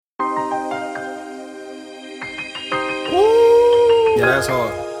Yeah, that's hard.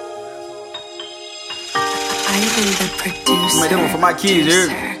 Ivan the producer. Made that one for my kids, you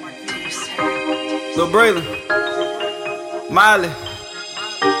heard? Lil Braylon, Miley,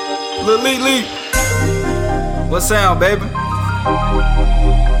 Lil Lee. What sound, baby?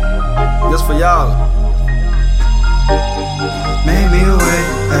 Just for y'all. Made me away,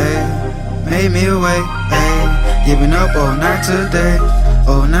 ayy. Made me away, ayy. Giving up all night today,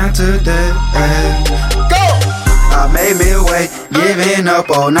 ayy. Go! I made me away, giving up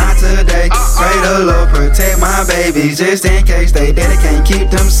all night today. Pray the Lord protect my babies, just in case they dead, can't keep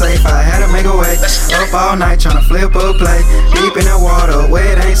them safe. I had to make a way, up all night tryna flip a play. Deep in the water where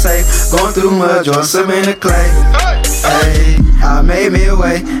it ain't safe, going through mud, join some in the clay. Ay, I made me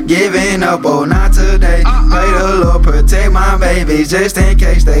away, giving up all night today. Pray the Lord protect my babies, just in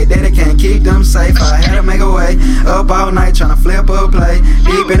case they dead, can't keep them safe. I had to make a way, up all night tryna flip a play.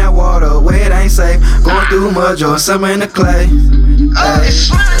 Deep in that water where it ain't safe, going through mud, join some in the clay. Ay,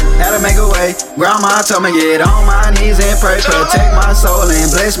 had to make a way. Grandma told me get on my knees and pray, protect my soul and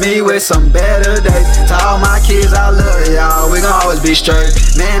bless me with some better days. To all my kids, I love y'all, we gon' always be straight.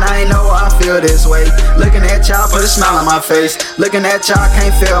 Man, I ain't know I feel this way. Looking at y'all, put a smile on my face. Looking at y'all,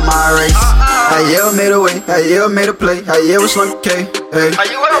 can't feel my race. I yell made a way, I yell made a play, I yell with Slixk, hey.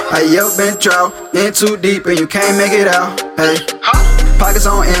 I yell been drought, in too deep and you can't make it out, hey. Pockets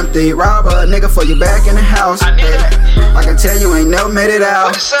on empty, rob a nigga for you back in the house. I can tell you ain't never made it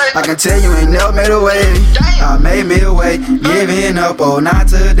out. I can tell you ain't never made a way. I made me a way, giving up all night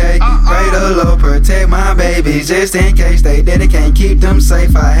today. Pray the Lord protect my babies, just in case they dead, can't keep them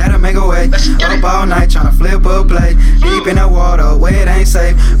safe. I had to make a way, up all night tryna flip a play. Deep in the water where it ain't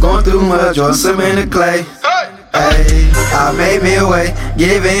safe, going through mud, join some in the clay. Ay, I made me a way,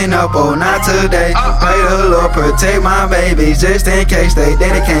 giving up all night today. Pray the Lord protect my babies, just in case they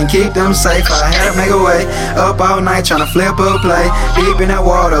dead, can't keep them safe. I had to make a way, up all night tryna flip a play. Deep in that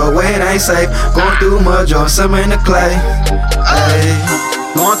water where it ain't safe, going through mud, join some in the clay. Ay,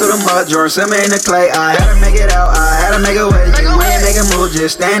 going through the mud, join some in the clay. I had to make it out, I had to make a way. You ain't make a move,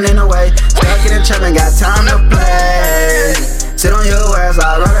 just stand in the way. Stuck in the trap, ain't got time to play. Sit on your ass,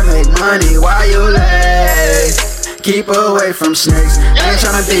 I'd rather make money while you lay. Keep away from snakes, I ain't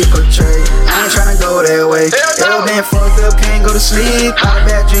tryna be portrayed, I ain't tryna go that way. Ever been fucked up, can't go to sleep. Got a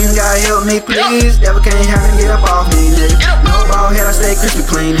bad dream, God help me please. Devil can't have me, get up off me, nigga. No ball head, I stay crispy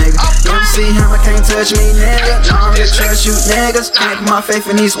clean, nigga. You don't see him, I can't touch me, nigga. No, I'm just trust you niggas, can't put my faith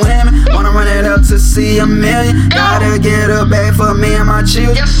in these women. Wanna run it up to see a million. Gotta get a bag for me and my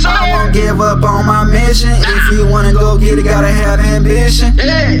children. I won't give up on my mission. If you wanna go get it, gotta have ambition.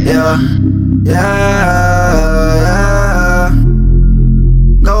 Yeah.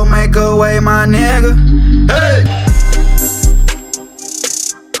 Go make a way, my nigga. Hey.